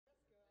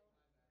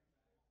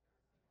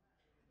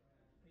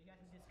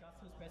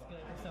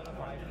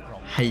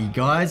Hey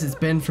guys, it's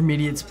Ben from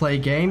Idiots Play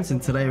Games,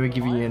 and today we're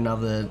giving you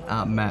another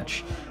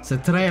match. So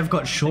today I've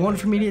got Sean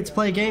from Idiots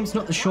Play Games,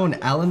 not the Sean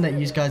Allen that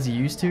you guys are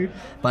used to,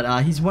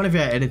 but he's one of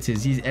our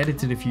editors. He's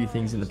edited a few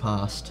things in the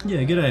past. Yeah,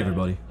 g'day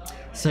everybody.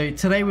 So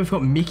today we've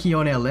got Mickey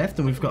on our left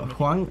and we've got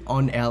Hyung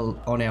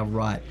on our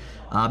right.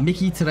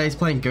 Mickey today is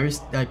playing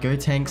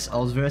Gotenks. I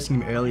was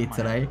versing him earlier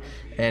today,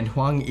 and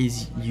Hyung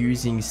is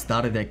using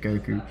starter deck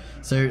Goku.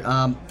 So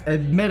a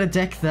meta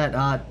deck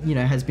that you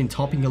know, has been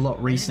topping a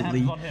lot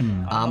recently.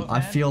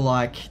 I feel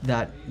like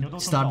that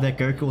starter deck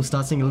Goku will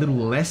start seeing a little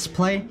less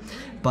play,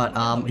 but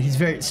he's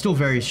still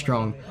very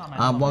strong.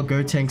 While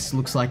Gotenks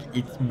looks like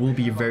it will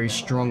be a very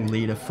strong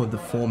leader for the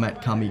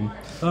format coming.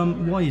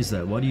 Why is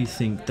that? Why do you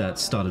think that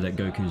starter deck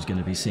Goku is going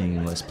to be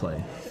seeing less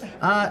play?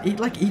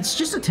 It's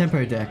just a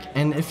tempo deck,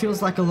 and it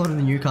feels like a lot of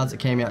the new cards that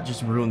came out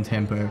just ruined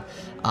tempo.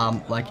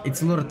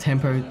 It's a lot of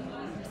tempo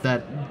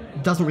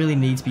that doesn't really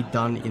need to be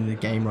done in the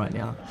game right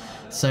now.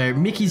 So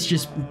Mickey's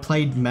just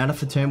played mana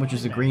for turn, which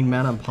is a green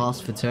mana, and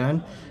passed for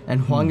turn,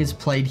 and Hyung has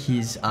played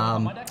his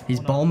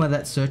Bulma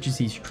that searches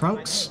his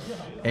trunks,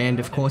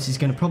 and of course he's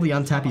going to probably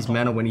untap his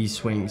mana when he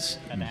swings.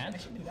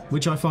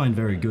 Which I find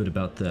very good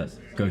about that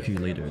Goku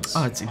leader.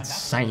 It's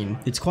insane.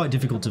 It's quite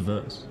difficult to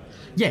verse.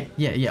 Yeah.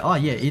 Oh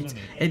yeah,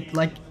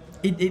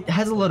 it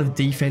has a lot of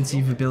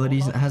defensive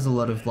abilities, and it has a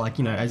lot of, like,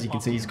 you know, as you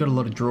can see, he's got a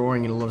lot of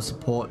drawing and a lot of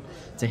support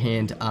to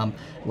hand.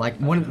 Like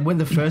when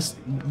the first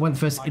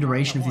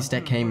iteration of this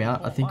deck came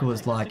out, I think it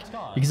was like,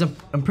 because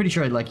I'm pretty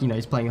sure, like, you know,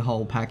 he's playing a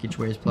whole package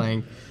where he's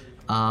playing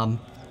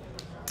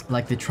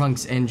like the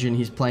Trunks engine,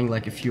 he's playing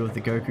like a few of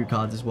the Goku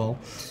cards as well,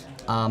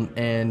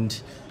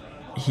 and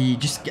he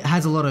just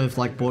has a lot of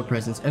like board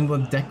presence. And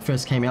when the deck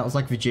first came out, it was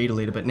like Vegeta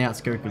leader, but now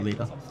it's Goku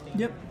leader.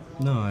 Yep.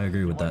 No, I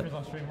agree with that.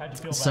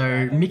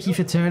 So Mickey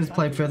for turn has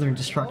played Feathering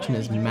Destruction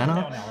as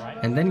mana,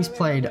 and then he's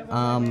played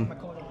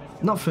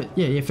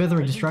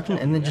Feathering Destruction,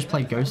 and then just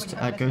played Ghost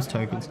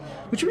tokens,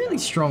 which are really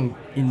strong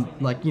in,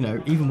 like, you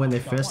know, even when they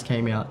first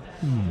came out.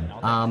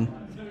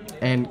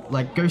 And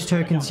like Ghost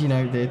tokens, you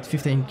know, they're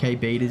 15k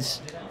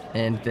beaters,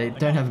 and they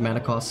don't have a mana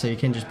cost, so you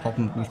can just pop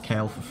them with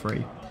Kale for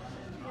free.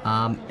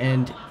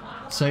 And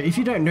so if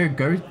you don't know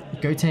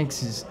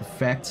Gotenks'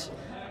 effect,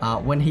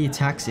 when he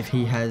attacks, if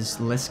you have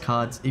less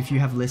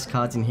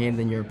cards in hand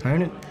than your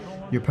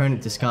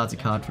opponent discards a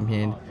card from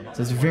hand.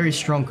 So it's a very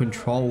strong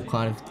control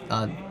kind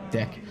of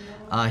deck.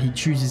 He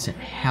chooses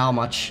how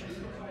much,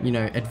 you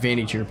know,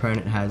 advantage your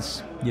opponent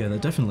has. Yeah,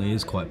 that definitely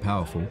is quite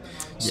powerful. Yep.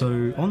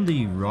 So on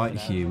the right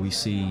here we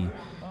see,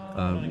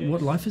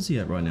 what life is he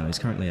at right now? He's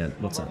currently at,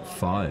 what's that,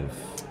 5?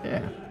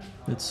 Yeah.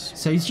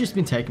 So he's just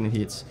been taking the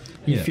hits.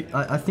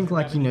 I think,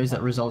 like, he knows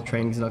that result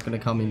training is not going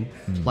to come in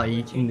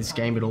play in this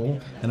game at all.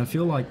 And I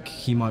feel like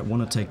he might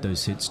want to take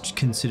those hits,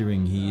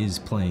 considering he is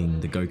playing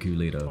the Goku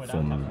leader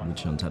form,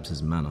 which untaps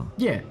his mana.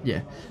 Yeah.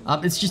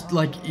 It's just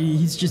like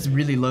he's just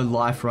really low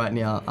life right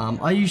now.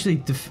 I usually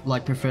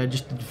prefer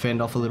just to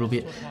defend off a little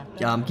bit.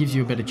 Gives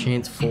you a better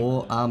chance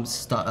for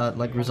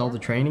result of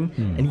training.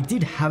 And he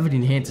did have it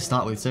in hand to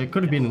start with, so it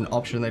could have been an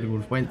option that he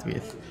would have went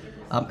with.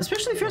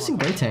 Especially versing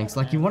Gotenks,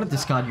 like, you want to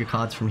discard your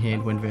cards from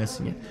hand when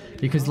versing it,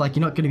 because, like,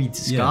 you're not going to be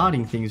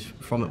discarding things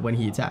from it when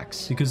he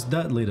attacks. Because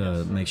that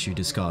leader makes you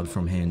discard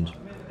from hand.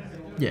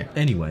 Yeah.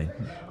 Anyway.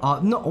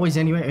 Not always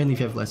anyway, only if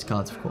you have less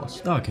cards, of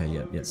course. Okay,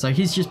 yeah. So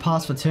he's just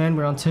passed for turn.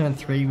 We're on turn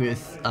 3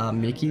 with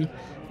Mickey.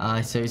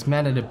 So he's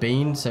mana to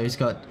bean, so he's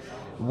got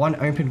 1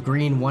 open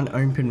green, 1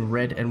 open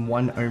red, and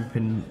 1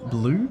 open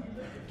blue.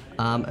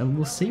 And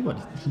we'll see what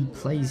he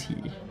plays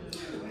here.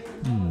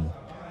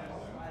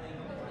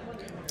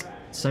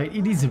 So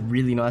it is a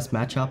really nice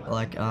matchup.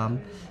 Like,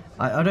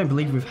 I don't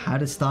believe we've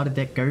had a starter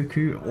deck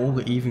Goku or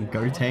even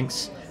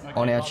Gotenks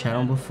on our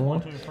channel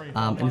before,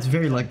 and it's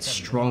very, like,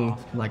 strong.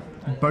 Like,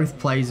 both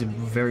plays are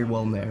very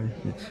well known.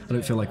 I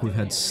don't feel like we've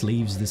had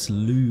sleeves this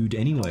lewd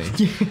anyway.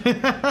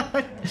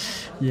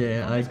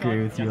 Yeah, I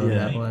agree with you on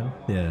that one.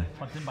 Yeah.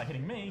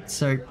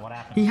 So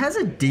he has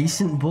a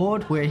decent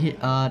board where he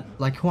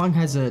Hyung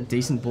has a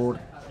decent board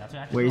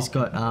where he's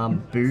got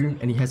Boo,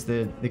 and he has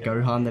the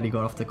Gohan that he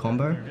got off the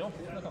combo.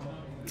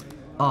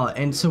 Oh,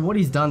 and so what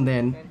he's done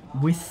then,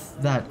 with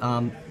that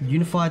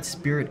Unified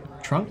Spirit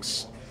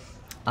Trunks,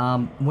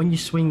 when you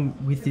swing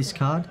with this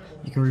card,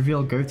 you can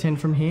reveal Goten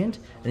from hand,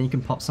 and you can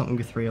pop something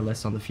with 3 or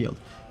less on the field.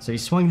 So he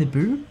swung the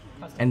Boo,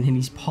 and then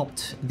he's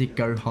popped the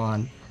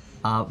Gohan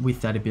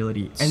with that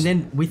ability. And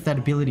then with that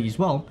ability as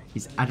well,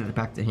 he's added it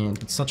back to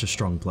hand. It's such a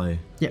strong play.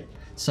 Yep.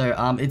 So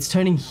it's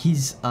turning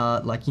his,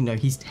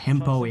 his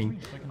tempoing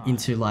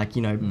into, like,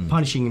 you know,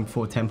 punishing him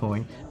for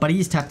tempoing. But he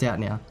is tapped out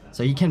now,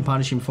 so you can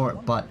punish him for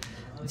it, but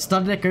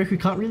starter deck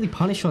Goku can't really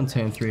punish on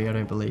turn 3, I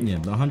don't believe. Yeah,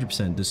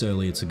 100%. This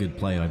early, it's a good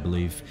play, I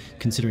believe,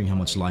 considering how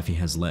much life he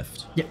has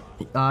left. Yep.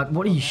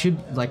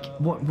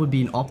 What would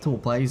be an optimal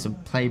play is a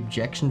play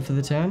objection for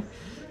the turn.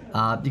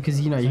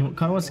 Because, you know, he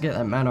kind of wants to get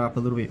that mana up a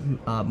little bit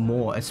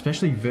more,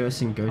 especially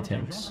versing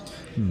Gotenks.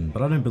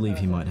 But I don't believe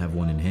he might have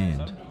one in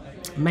hand.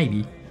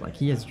 Maybe. Like,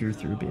 he has drew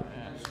through a bit.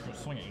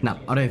 No,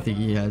 I don't think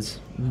he has.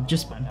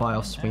 Just buy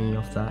off swinging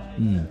off that.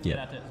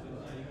 Yeah.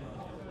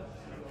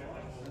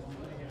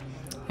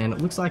 And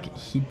it looks like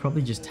he'd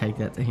probably just take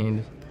that to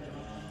hand.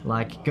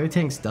 Like,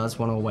 Gotenks does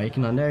want to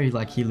awaken. I know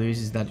like he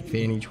loses that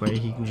advantage where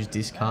he can just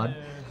discard.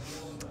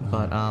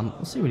 But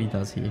we'll see what he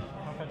does here.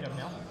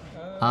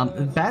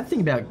 The bad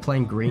thing about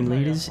playing green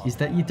leaders is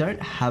that you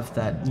don't have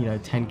that,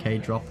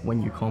 10k drop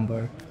when you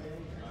combo.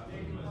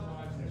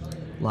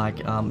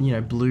 Like,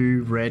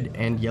 blue, red,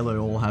 and yellow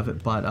all have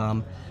it, but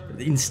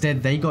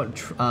instead they got,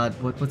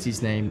 what's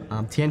his name?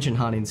 Tianchen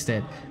Han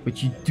instead,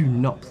 which you do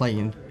not play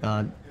in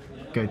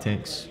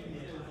Gotenks.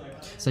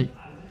 So,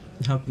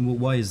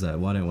 why is that?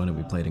 Why don't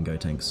we play it in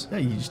Gotenks? Yeah,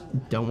 you just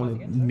don't want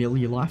to mill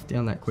your life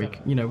down that quick.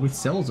 With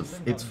cells,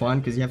 it's fine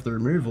because you have the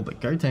removal, but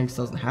Gotenks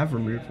doesn't have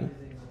removal.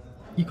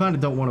 You kind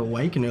of don't want to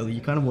awaken early,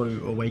 you kind of want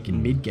to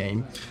awaken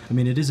mid-game. I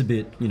mean, it is a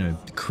bit,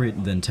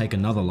 crit, then take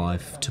another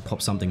life to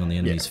pop something on the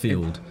enemy's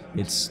field.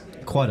 It's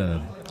quite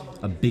a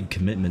big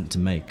commitment to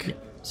make. Yeah.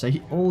 So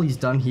all he's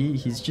done here,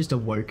 he's just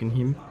awoken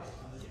him.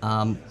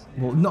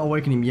 Well, not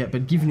awoken him yet,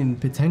 but given him the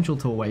potential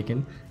to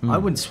awaken. I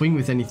wouldn't swing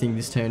with anything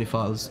this turn if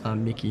I was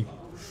Mickey.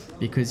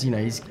 Because,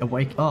 he's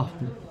awake. Oh,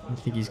 I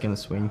think he's going to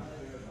swing.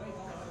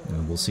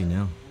 We'll see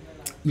now.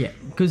 Yeah,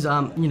 because,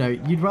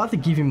 you'd rather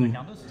give him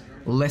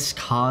less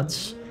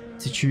cards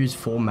to choose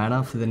 4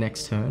 mana for the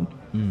next turn,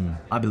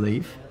 I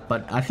believe.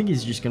 But I think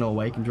he's just going to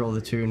awaken, draw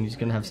the 2, and he's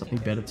going to have something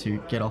better to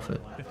get off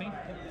it.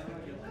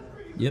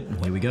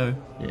 Yep, here we go.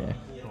 Yeah.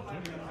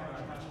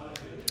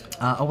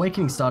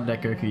 Awakening starter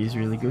deck Goku is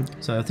really good.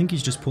 So I think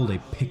he's just pulled a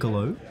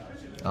Piccolo.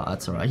 Oh,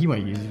 that's alright. He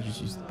won't use it,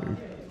 just use the boo.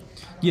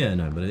 Yeah,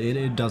 no, but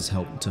it does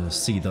help to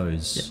see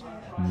those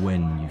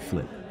when you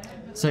flip.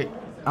 So,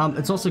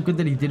 it's also good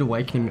that he did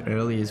awaken him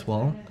early as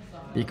well.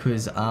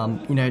 Because, now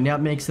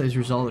it makes those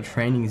result of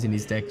trainings in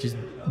his deck just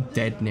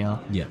dead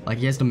now. Yeah. Like,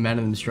 he has to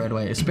mana them straight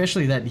away.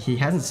 Especially that he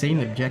hasn't seen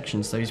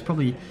objections, so he's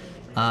probably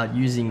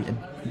using,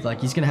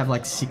 he's going to have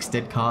like 6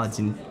 dead cards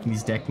in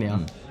his deck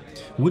now.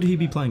 Would he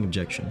be playing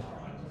objection?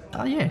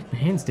 Oh yeah,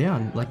 hands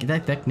down. Like,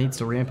 that deck needs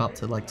to ramp up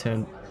to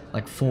turn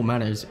 4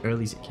 mana as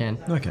early as it can.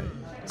 Okay.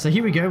 So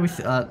here we go with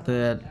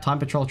the Time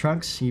Patrol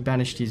Trunks. He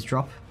banished his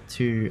drop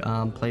to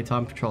play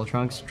Time Patrol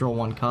Trunks, draw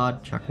 1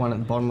 card, chuck 1 at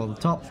the bottom or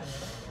the top.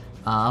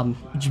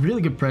 Which is a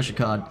really good pressure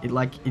card.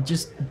 It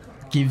just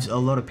gives a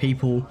lot of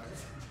people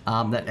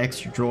that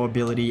extra draw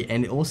ability,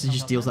 and it also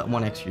just deals that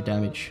 1 extra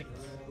damage.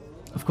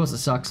 Of course, it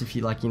sucks if he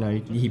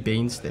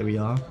beans. There we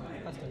are.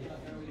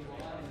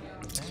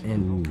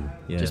 And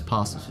just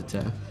passes for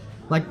turn.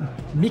 Like,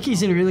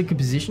 Mickey's in a really good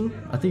position.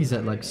 I think he's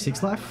at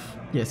 6 life.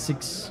 Yeah,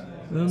 6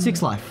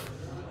 life.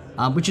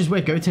 Which is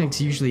where Gotenks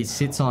usually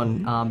sits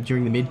on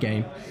during the mid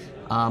game.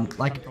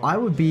 I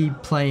would be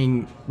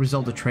playing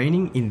Result of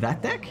Training in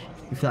that deck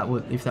if that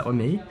were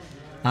me.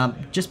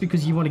 Just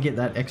because you want to get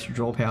that extra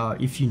draw power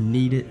if you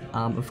need it.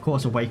 Of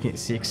course, Awaken at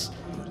 6.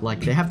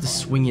 They have to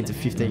swing into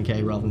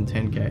 15k rather than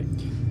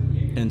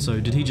 10k. And so,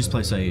 did he just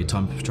play, say,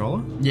 Time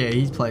Patroller? Yeah,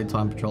 he's played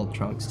Time Patrol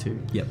Trunks too.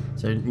 Yep.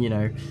 So,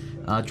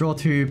 draw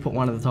 2, put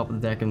 1 at the top of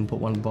the deck and put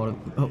 1 at the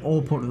bottom,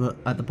 or put it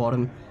at the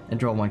bottom and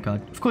draw 1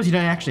 card. Of course, you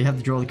don't actually have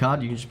to draw the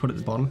card, you can just put it at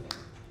the bottom.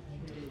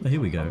 Oh,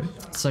 here we go.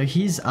 So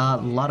here's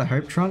Light of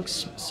Hope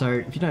Trunks. So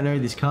if you don't know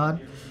this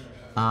card,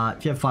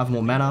 if you have 5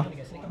 more mana,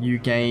 you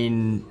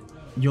gain,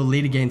 your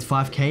leader gains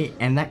 5k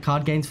and that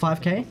card gains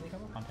 5k.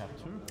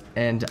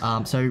 And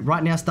so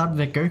right now, start with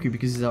that Goku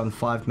because he's on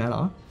 5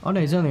 mana. Oh no,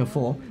 he's only on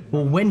 4.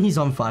 Well, when he's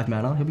on 5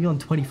 mana, he'll be on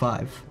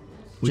 25.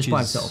 Just by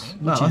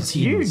himself. No, that's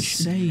huge.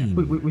 Insane.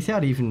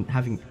 Without even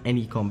having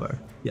any combo.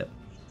 Yep.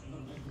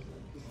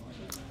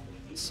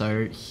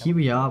 So here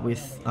we are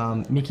with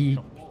Mickey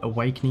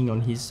awakening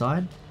on his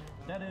side.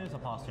 That is a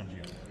pass turn.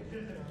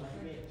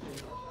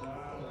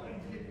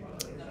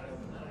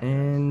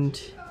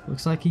 And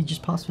looks like he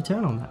just passed for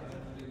turn on that.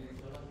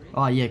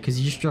 Oh yeah, because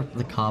he just dropped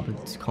the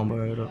carbon's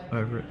combo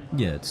over it.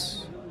 Yeah,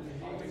 it's...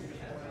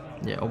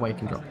 Yeah,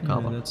 awaken, drop the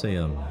carbon.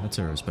 That's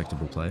a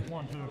respectable play.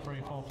 1, 2,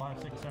 3, 4,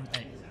 5, 6, 7,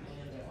 8.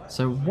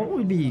 So what would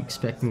we be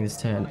expecting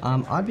this turn?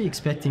 I'd be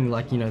expecting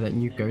that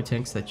new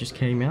Gotenks that just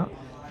came out.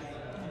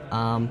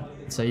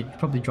 So you'd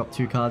probably drop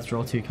 2 cards,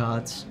 draw 2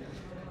 cards,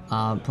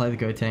 play the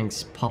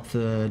Gotenks, pop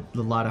the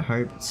Light of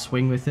Hope,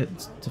 swing with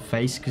it to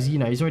face, because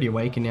he's already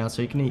awakened now,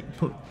 so you can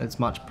put as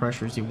much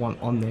pressure as you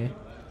want on there.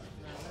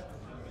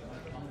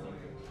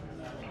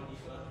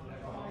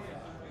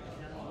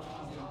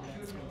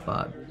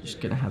 But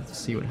just gonna have to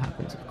see what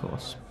happens, of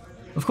course.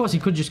 Of course, he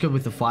could just go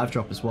with the 5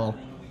 drop as well.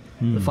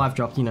 The 5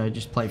 drop,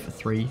 just play for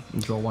 3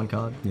 and draw 1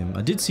 card. Yeah,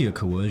 I did see a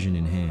coercion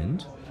in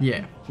hand.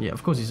 Yeah.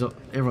 Of course,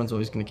 everyone's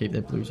always going to keep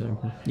their blues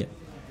open. Yeah.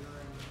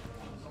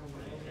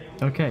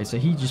 Okay, so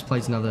he just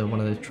plays another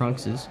one of the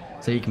Trunkses,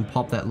 so he can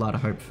pop that Light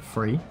of Hope for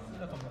free.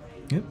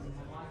 Yep.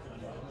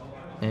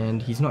 And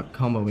he's not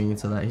comboing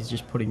into that; he's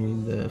just putting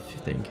in the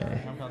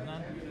 15k.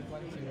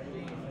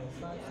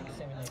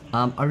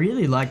 I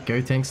really like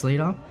Gotenks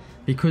leader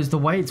because the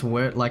way it's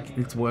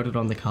worded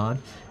on the card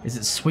is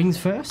it swings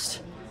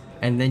first.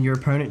 And then your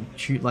opponent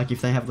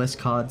if they have less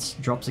cards,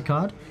 drops a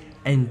card,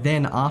 and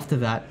then after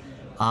that,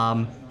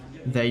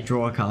 they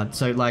draw a card.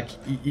 So like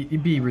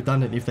it'd be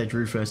redundant if they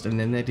drew first and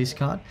then they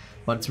discard,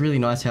 but it's really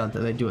nice how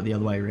they do it the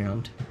other way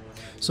around.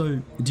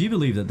 So, do you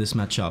believe that this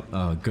matchup,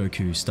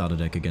 Goku starter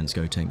deck against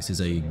Gotenks, is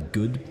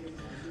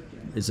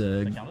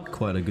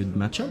quite a good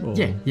matchup? Or?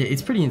 Yeah,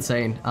 it's pretty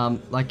insane.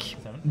 Like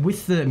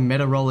with the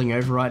meta rolling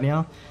over right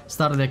now,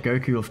 starter deck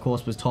Goku, of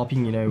course, was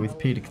topping. You know, with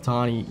Peter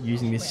Katani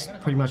using this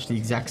pretty much the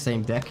exact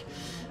same deck.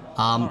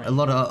 A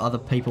lot of other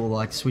people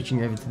like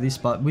switching over to this,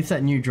 but with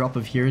that new drop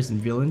of heroes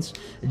and villains,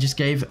 it just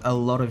gave a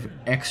lot of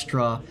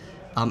extra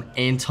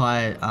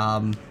anti.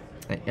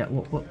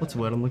 What's the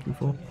word I'm looking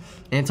for?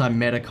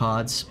 Anti-meta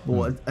cards,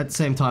 or at the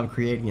same time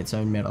creating its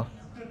own meta.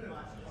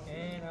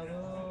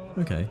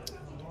 Okay.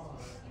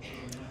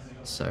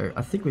 So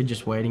I think we're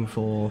just waiting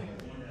for...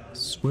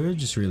 We're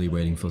just really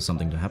waiting for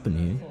something to happen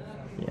here.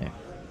 Yeah.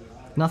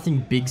 Nothing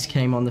bigs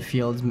came on the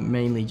field,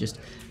 mainly just,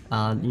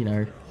 you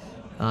know,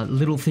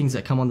 little things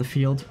that come on the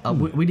field.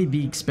 Would he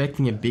be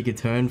expecting a bigger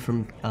turn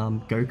from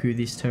Goku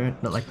this turn,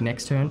 not like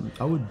next turn?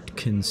 I would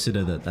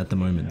consider that at the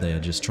moment they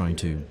are just trying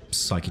to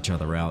psych each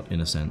other out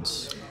in a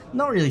sense.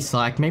 Not really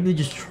psych, maybe they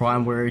just try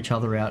and wear each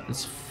other out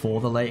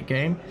for the late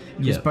game.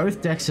 Because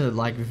both decks are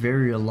like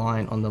very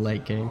aligned on the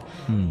late game.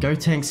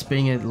 Gotenks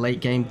being a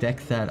late game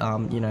deck that,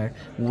 you know,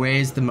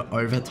 wears them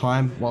over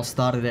time, while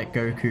starter deck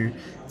Goku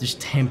just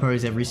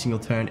tempos every single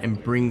turn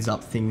and brings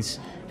up things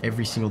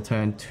every single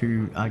turn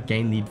to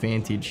gain the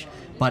advantage.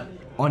 But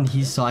on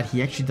his side,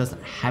 he actually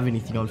doesn't have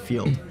anything on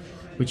field,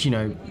 which, you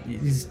know,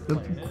 is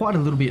quite a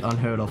little bit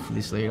unheard of for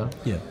this leader.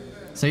 Yeah.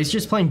 So he's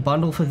just playing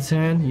bundle for the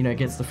turn, you know,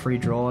 gets the free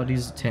draw. It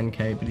is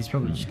 10k, but he's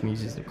probably just going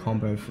to use the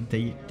combo for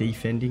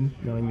defending,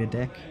 knowing the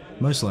deck.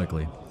 Most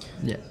likely.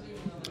 Yeah.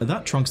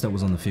 That Trunks that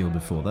was on the field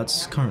before,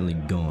 that's currently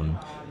gone,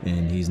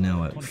 and he's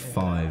now at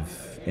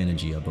 5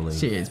 energy, I believe.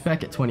 So yeah, it's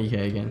back at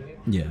 20k again.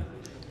 Yeah.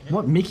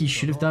 What Mickey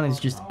should have done is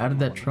just added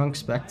that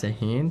Trunks back to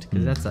hand,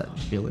 because that's that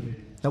ability.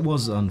 That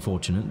was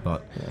unfortunate,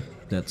 but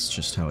that's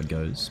just how it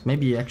goes.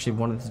 Maybe he actually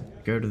wanted to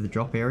go to the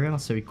drop area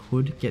so he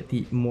could get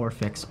the more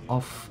effects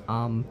off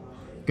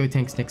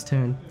Gotenks next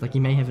turn. Like he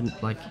may have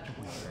like,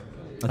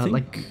 I think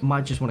like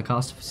might just want to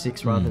cast it for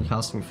 6 rather than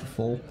casting it for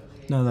 4.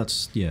 No,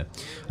 that's I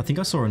think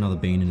I saw another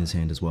bean in his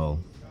hand as well.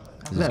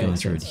 He's going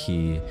through it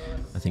here.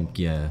 I think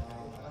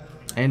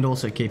And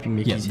also keeping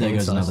Mickey's there hand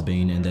goes size. another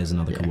bean, and there's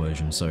another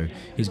coercion. So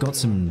he's got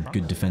some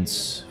good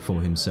defense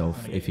for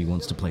himself if he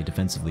wants to play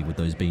defensively with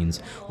those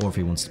beans, or if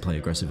he wants to play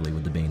aggressively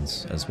with the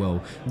beans as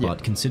well.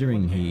 But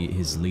considering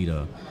his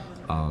leader,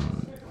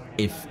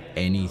 if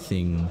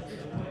anything,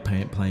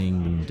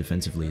 playing them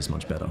defensively is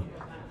much better.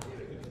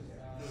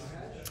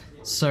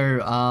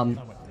 So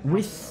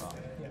with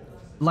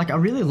like I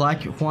really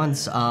like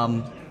Juan's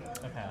mana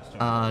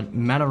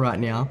right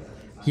now.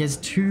 He has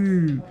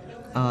 2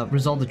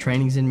 Resolve the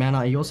Trainings in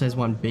mana. He also has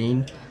 1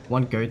 Bean,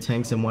 1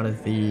 Gotenks, and 1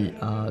 of the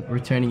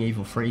Returning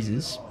Evil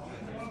Freezes,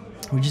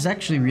 which is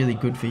actually really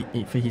good for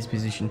his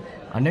position.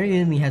 I know he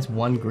only has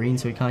 1 green,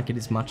 so he can't get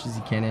as much as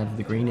he can out of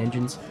the green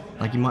engines.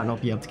 Like, he might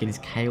not be able to get his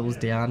Kales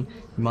down,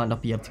 he might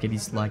not be able to get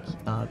his, like,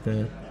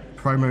 the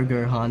promo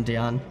Gohan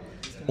down,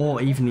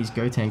 or even his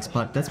Gotenks,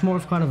 but that's more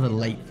of kind of a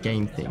late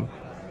game thing.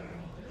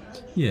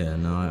 Yeah,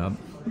 no,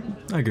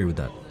 I agree with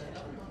that.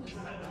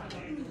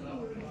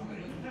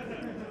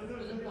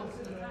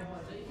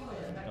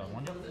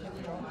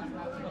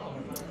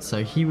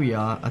 So here we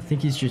are. I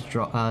think he's just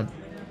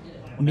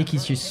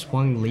Mickey's just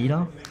swung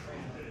leader,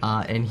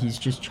 and he's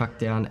just chucked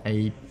down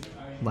a,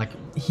 like,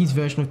 his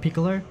version of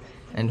Piccolo,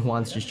 and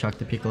Juan's just chucked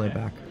the Piccolo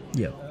back.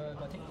 Yep.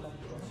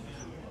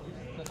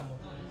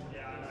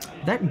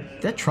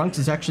 That Trunks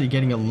is actually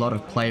getting a lot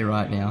of play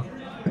right now.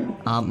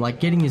 Like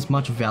getting as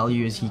much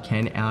value as he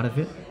can out of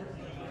it.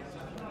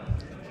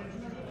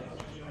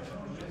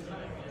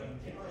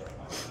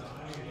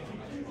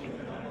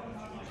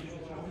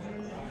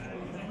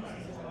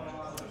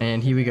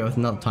 And here we go with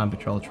another Time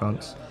Patrol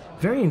Trunks.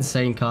 Very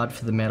insane card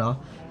for the meta,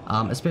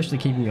 especially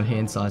keeping your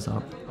hand size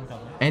up.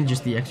 And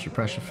just the extra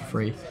pressure for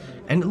free.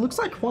 And it looks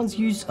like Juan's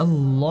used a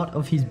lot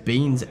of his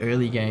beans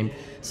early game,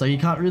 so you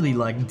can't really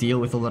like deal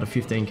with a lot of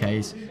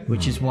 15Ks,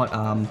 which is what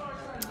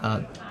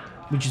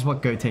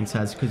Gotenks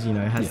has, because you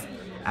know it has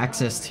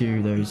access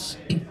to those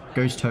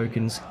ghost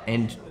tokens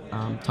and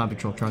Time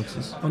Patrol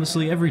Trunks.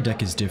 Honestly, every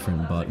deck is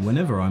different, but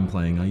whenever I'm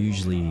playing, I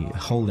usually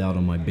hold out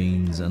on my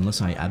beans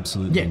unless I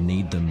absolutely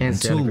need them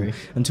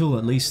until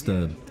at least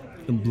the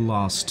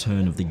last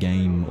turn of the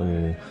game,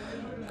 or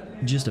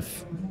just a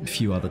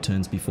few other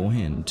turns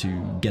beforehand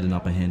to get an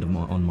upper hand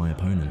on my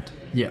opponent.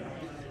 Yeah,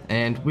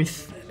 and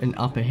with an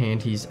upper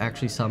hand, he's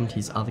actually summoned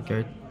his other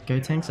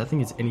Gotenks. I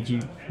think it's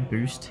Energy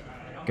Boost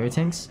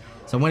Gotenks.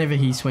 So whenever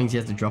he swings, he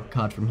has to drop a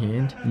card from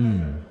hand.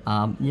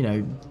 You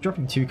know,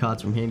 dropping 2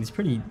 cards from hand is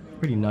pretty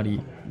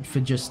nutty for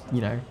just,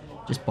 you know,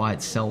 just by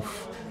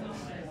itself.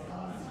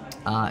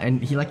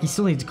 And he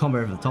still needs to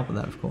combo over the top of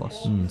that, of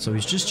course. So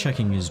he's just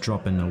checking his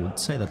drop, and I would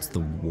say that's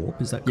the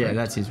warp. Is that correct? Yeah,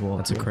 that's his warp.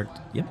 That's correct.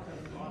 Yep.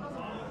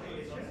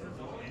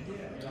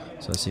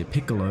 So I see a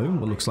Piccolo,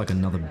 what looks like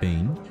another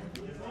bean,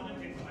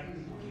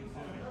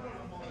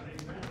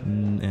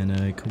 and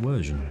a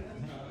coercion.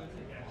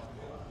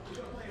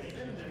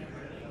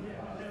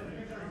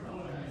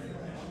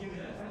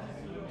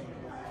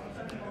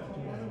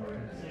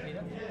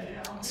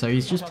 So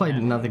he's just played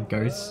another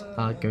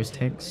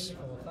Gotenks.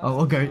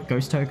 Or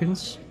Ghost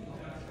Tokens.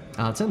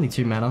 It's only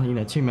 2 mana, you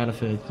know, 2 mana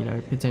for, you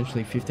know,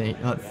 potentially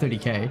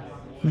 30k.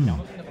 No.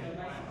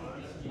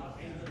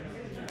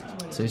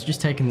 So he's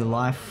just taking the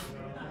life.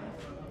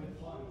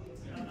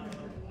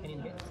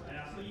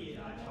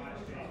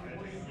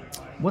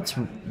 What's...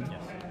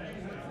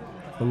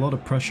 A lot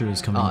of pressure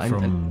is coming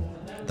from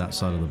that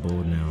side of the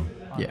board now.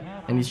 Yeah,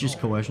 and he's just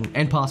coercion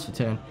and pass for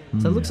turn.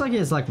 So it looks like he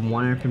has like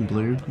 1 open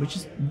blue, which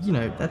is, you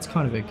know, that's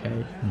kind of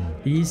okay.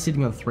 He is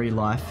sitting on 3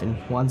 life, and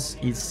once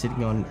he's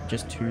sitting on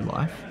just 2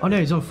 life. Oh no,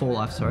 he's on 4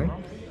 life, sorry.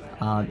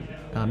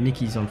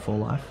 Mickey's on 4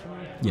 life.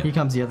 Yeah. Here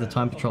comes the other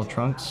Time Patrol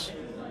Trunks.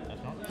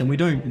 And we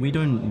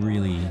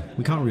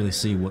can't really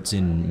see what's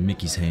in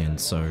Mickey's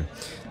hand, so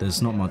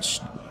there's not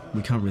much,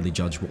 we can't really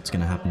judge what's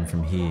going to happen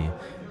from here,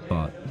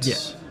 but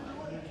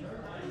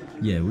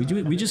yeah,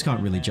 we just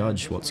can't really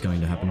judge what's going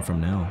to happen from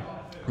now.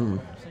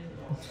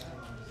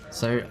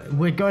 So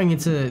we're going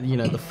into, you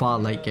know, the far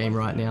late game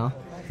right now.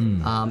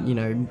 You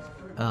know,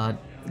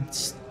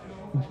 it's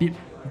a bit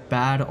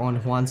bad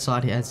on one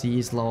side as he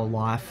is lower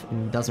life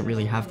and he doesn't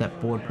really have that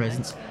board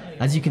presence.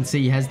 As you can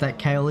see, he has that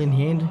Kale in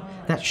hand.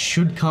 That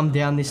should come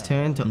down this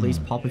turn to at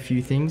least pop a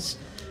few things.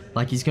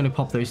 Like he's going to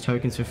pop those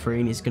tokens for free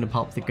and he's going to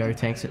pop the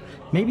Gotenks.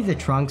 Maybe the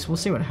Trunks, we'll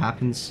see what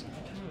happens.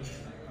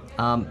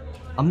 I'm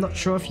not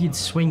sure if you'd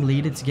swing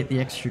leader to get the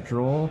extra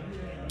draw.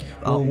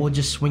 Or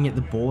just swing at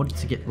the board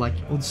to get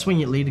or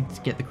swing at leader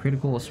to get the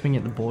critical, or swing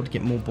at the board to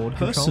get more board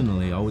control.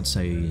 Personally, I would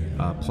say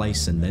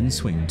place and then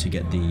swing to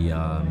get the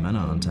mana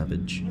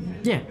untappage.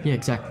 Yeah,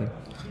 exactly.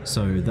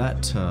 So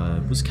that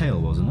was Kale,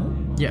 wasn't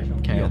it? Yeah,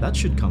 Kale. Yeah, that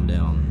should come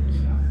down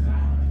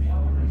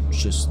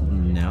just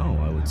now,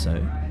 I would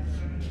say.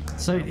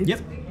 So it's,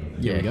 Yep.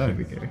 Yeah, Here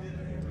we go.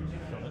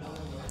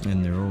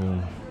 And they're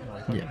all...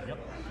 Yeah.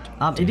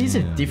 It is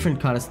a different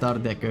kind of starter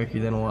deck Goku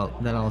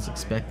than I was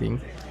expecting.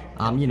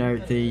 You know,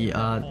 the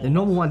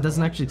normal one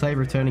doesn't actually play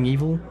Returning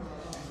Evil.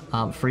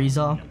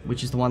 Frieza,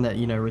 which is the one that,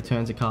 you know,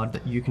 returns a card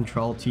that you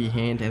control to your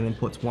hand and then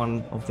puts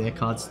one of their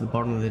cards to the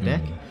bottom of the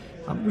deck,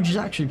 which is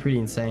actually pretty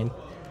insane.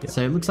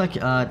 So it looks like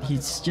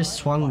he's just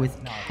swung with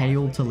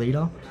Kale to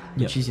leader,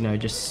 which is, you know,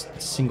 just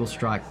single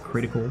strike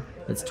critical.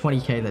 That's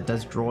 20k that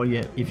does draw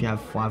you if you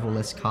have 5 or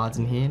less cards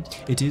in hand.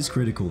 It is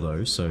critical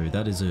though, so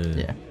that is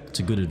it's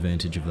a good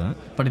advantage of that.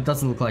 But it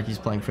doesn't look like he's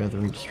playing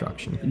Furthering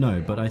Destruction.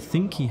 No, but I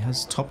think he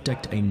has top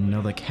decked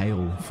another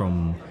Kale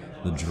from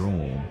the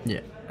draw. Yeah,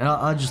 and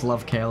I just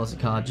love Kale as a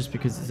card just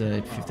because it's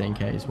a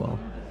 15k as well.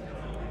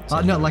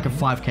 No, like a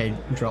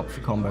 5k drop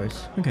for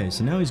combos. Okay,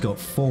 so now he's got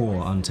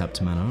 4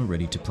 untapped mana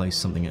ready to place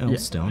something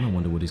else down. I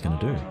wonder what he's going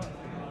to do.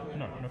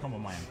 No combo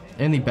on my end.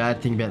 The only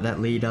bad thing about that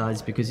leader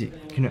is because it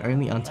can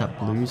only untap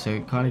blue, so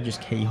it kind of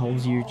just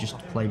keyholes you just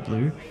to play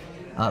blue.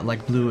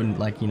 Like blue and,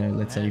 like, you know,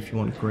 let's say if you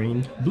want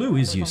green. Blue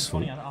is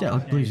useful. Yeah,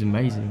 like blue's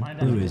amazing.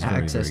 Blue is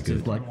very, access very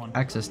good. to, like,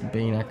 access to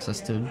bean, access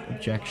to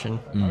objection,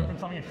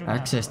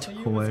 access to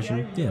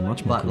coercion. Yeah,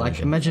 much more But like,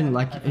 coercion. imagine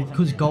like,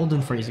 because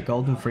Golden Freezer,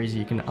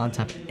 you can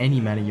untap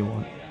any mana you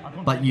want,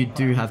 but you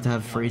do have to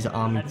have Freezer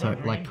army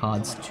like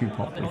cards to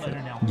pop with it.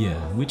 Yeah,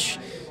 which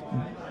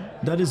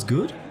that is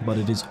good, but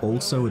it is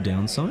also a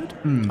downside.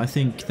 I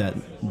think that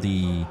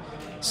the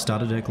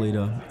starter deck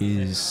leader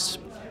is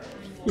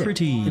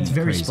pretty. It's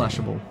very crazy.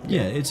 splashable.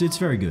 Yeah, it's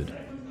very good.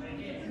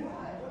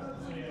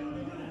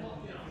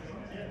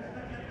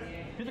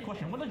 Here's a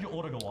question: when did your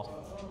order go off?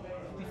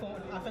 Before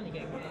after the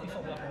game,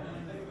 before block.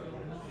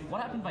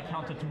 What happened if I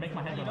counted to make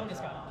my hand You go don't off?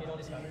 discard. You don't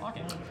discard.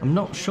 Okay. I'm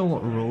not sure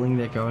what ruling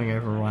they're going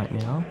over right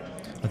now.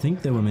 I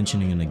think they were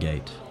mentioning a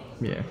negate,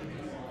 Yeah.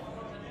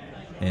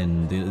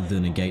 and the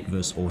negate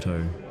versus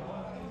auto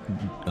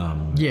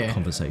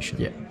conversation.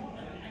 Yeah.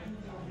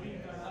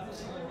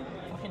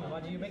 Fucking,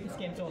 why do you make this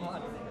game so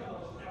hard?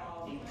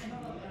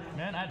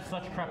 Man, I had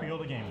such crappy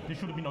other game. This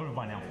should have been over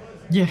by now.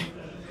 Yeah.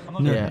 I'm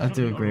not joking, Yeah, this I should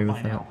do have been agree over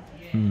with by that.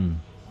 now.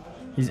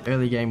 His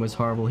early game was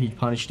horrible. He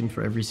punished him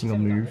for every single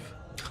move.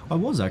 I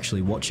was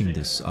actually watching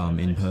this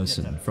in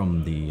person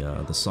from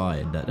the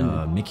side that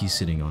Mickey's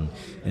sitting on,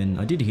 and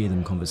I did hear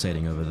them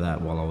conversating over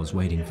that while I was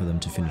waiting for them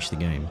to finish the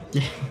game.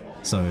 Yeah.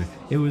 So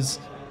it was.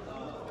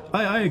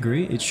 I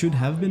agree, it should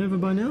have been over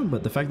by now,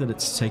 but the fact that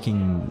it's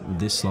taking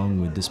this long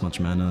with this much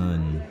mana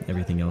and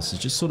everything else is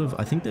just sort of,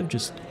 I think they've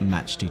just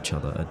matched each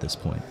other at this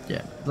point.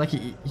 Yeah. Like,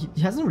 he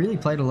hasn't really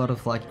played a lot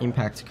of, like,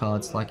 impact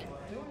cards. Like,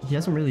 he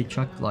hasn't really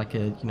chucked, like,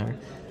 a, you know,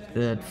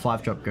 the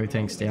 5-drop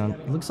Gotenks down.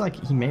 It looks like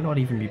he may not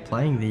even be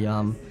playing the,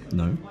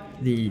 No?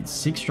 the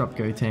 6-drop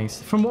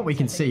Gotenks. From what we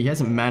can see, he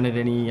hasn't mannered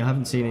any. I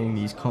haven't seen any of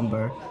these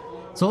combo.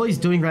 So all he's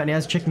doing right now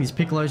is checking his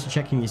Piccolos and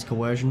checking his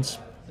Coercions.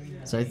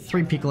 So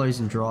 3 Piccolos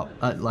and drop,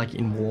 like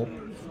in warp.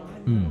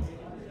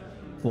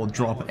 Or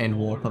drop and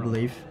warp, I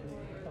believe.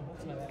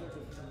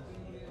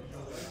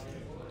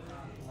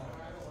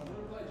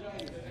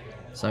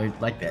 So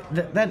like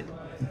that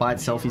by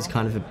itself is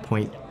kind of a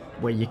point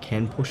where you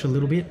can push a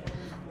little bit.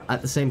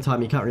 At the same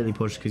time, you can't really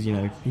push because, you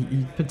know,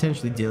 you're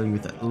potentially dealing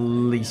with at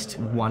least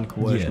 1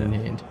 coercion in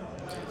hand.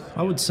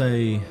 I would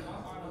say...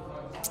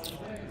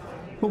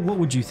 What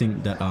would you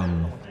think that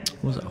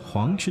What was it?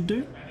 Hyung should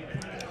do?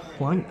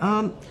 One,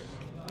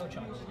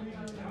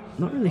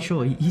 not really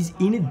sure. He's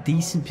in a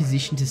decent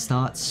position to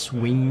start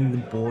swinging the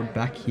board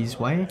back his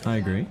way. I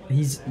agree.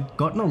 He's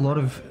gotten a lot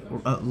of,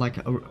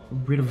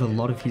 rid of a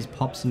lot of his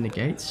pops and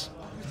negates.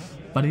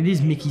 But it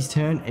is Mickey's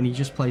turn, and he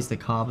just plays the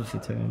Carver for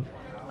turn.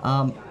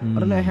 I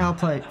don't know how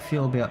I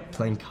feel about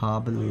playing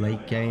Carver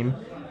late game.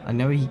 I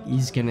know he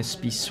is going to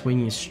be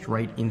swinging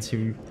straight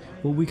into...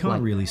 Well, we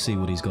can't really see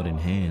what he's got in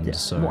hand, Yeah.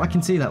 so... Well, I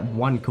can see that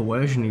one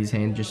coercion in his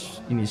hand,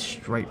 just in his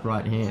straight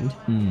right hand.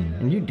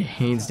 And you'd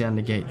hands down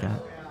negate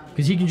that.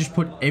 Because he can just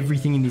put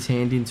everything in his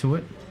hand into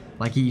it.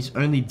 Like, he's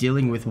only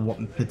dealing with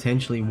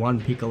potentially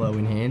one Piccolo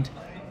in hand,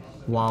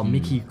 while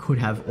Mickey could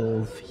have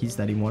all of his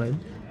that he wanted.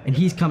 And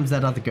here comes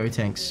that other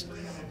Gotenks.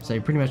 So he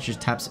pretty much just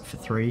taps it for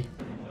 3.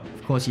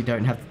 Of course, you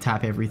don't have to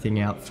tap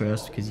everything out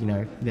first, because, you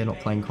know, they're not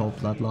playing Cold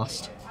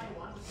Bloodlust.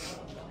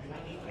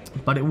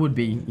 But it would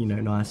be, you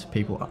know, nice if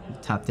people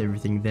tapped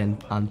everything, then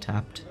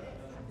untapped.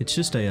 It's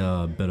just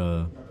a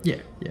better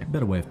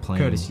way of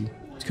playing. Courtesy.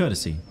 It's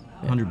courtesy.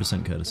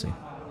 100% courtesy.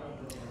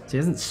 So he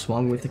hasn't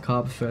swung with the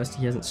Carver first,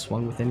 he hasn't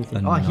swung with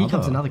anything. Oh, Another. here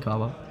comes another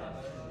Carver.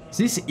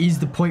 So this is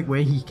the point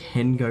where he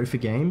can go for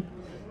game.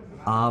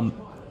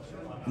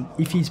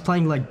 If he's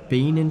playing like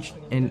Bean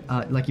and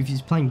like if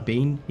he's playing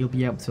Bean, he'll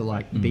be able to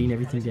like Bean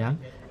everything down.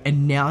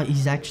 And now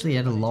he's actually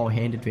at a lower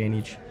hand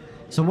advantage.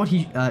 So what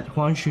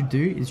Juan should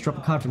do is drop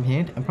a card from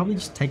hand and probably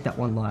just take that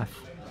 1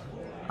 life.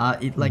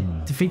 It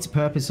like defeats the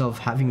purpose of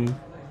having,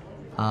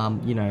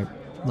 you know,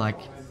 like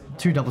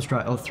 3 double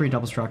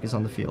strikers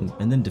on the field.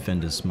 And then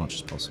defend as much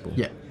as possible.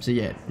 Yeah. So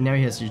yeah, now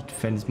he has to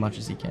defend as much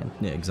as he can.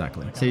 Yeah,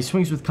 exactly. So he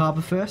swings with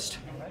Carver first.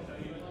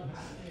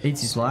 Eats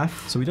his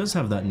life. So he does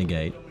have that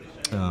negate.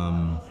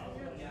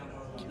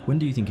 When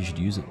do you think you should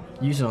use it?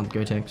 Use it on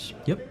Gotenks.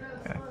 Yep.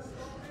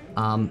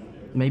 Okay.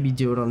 Maybe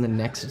do it on the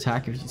next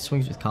attack if he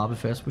swings with Carver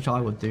first, which I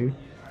would do.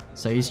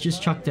 So he's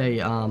just chucked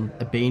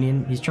a bean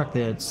in. He's chucked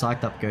the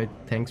psyched up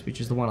Gotenks,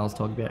 which is the one I was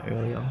talking about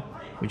earlier,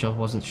 which I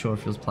wasn't sure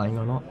if he was playing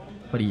or not,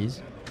 but he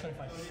is.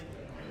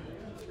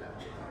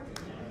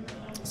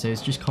 So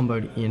he's just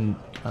comboed in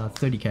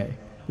 30k,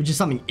 which is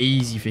something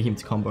easy for him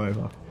to combo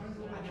over.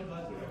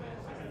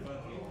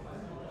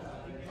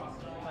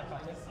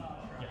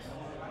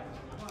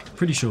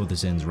 Pretty sure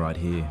this ends right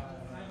here.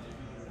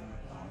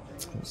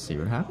 We'll see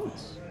what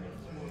happens.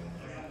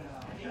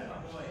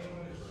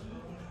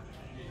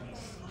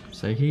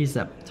 So here's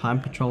that Time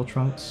Patrol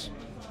Trunks.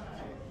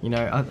 You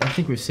know, I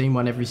think we've seen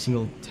one every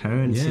single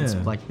turn since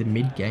like the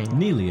mid game.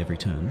 Nearly every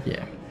turn.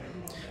 Yeah.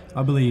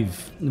 I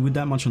believe with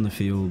that much on the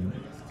field,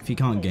 if you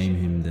can't game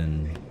him,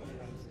 then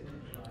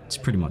it's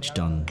pretty much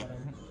done.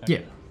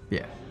 Yeah,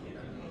 yeah.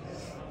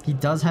 He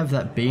does have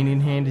that bean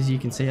in hand, as you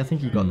can see. I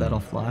think he got that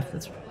off life.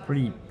 That's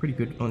pretty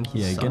good on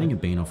his side. Getting a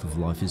bean off of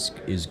life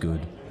is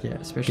good. Yeah,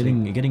 especially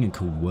getting a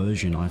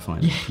coercion, I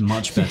find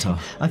much better.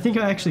 I think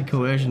I actually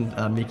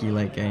coercioned Mickey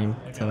late game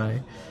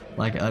today.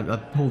 Like I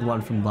pulled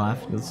one from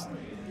life. Was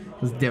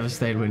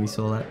devastated when he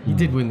saw that. He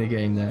did win the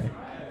game though.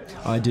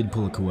 I did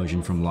pull a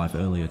coercion from life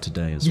earlier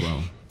today as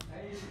well.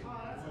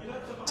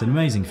 It's an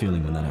amazing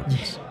feeling when that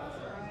happens.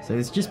 So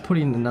it's just put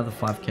in another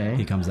 5k.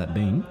 Here comes that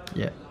bean.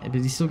 Yeah, but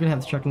he's still gonna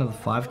have to chuck another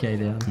 5k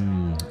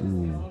down.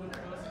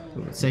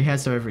 Ooh. So he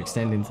has to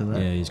overextend into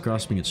that. Yeah, he's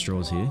grasping at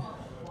straws here.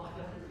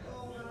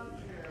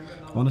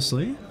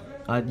 Honestly,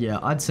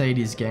 I'd say it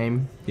is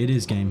game. it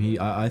is game.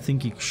 I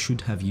think he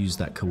should have used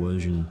that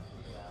coercion.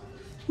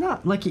 No,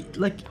 like.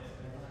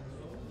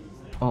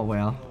 Oh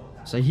wow.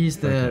 So here's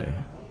the. Okay.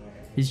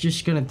 He's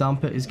just gonna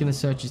dump it. He's gonna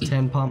search his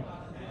 10 pump,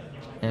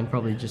 and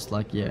probably just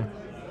like go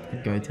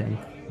 10.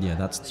 Yeah,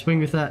 that's Swing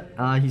with that.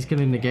 He's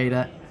gonna negate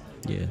that.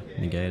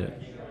 negate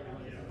it.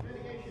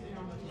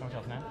 Someone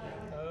else now?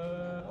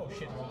 Oh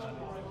shit.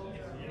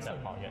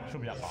 That part, yeah.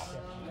 Should be that part.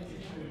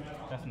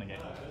 That's a negate.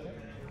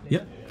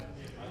 Yep.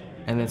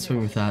 And then swing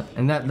with that,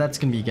 and that's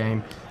gonna be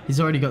game. He's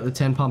already got the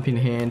 10 pump in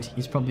hand.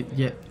 He's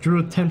probably drew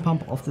a 10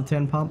 pump off the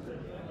 10 pump.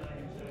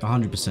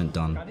 100%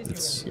 done.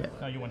 It's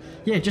No, you win.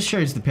 Yeah, it just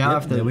shows the power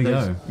Yep, of there we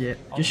go. Yeah,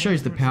 just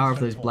shows the power of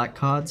those black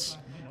cards.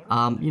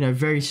 You know,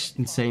 very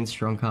insane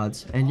strong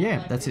cards. And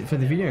yeah, that's it for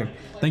the video.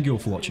 Thank you all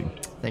for watching.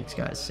 Thanks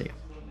guys. See ya.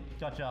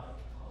 Gotcha.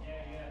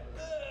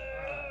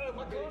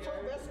 My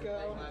girlfriend, let's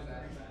go.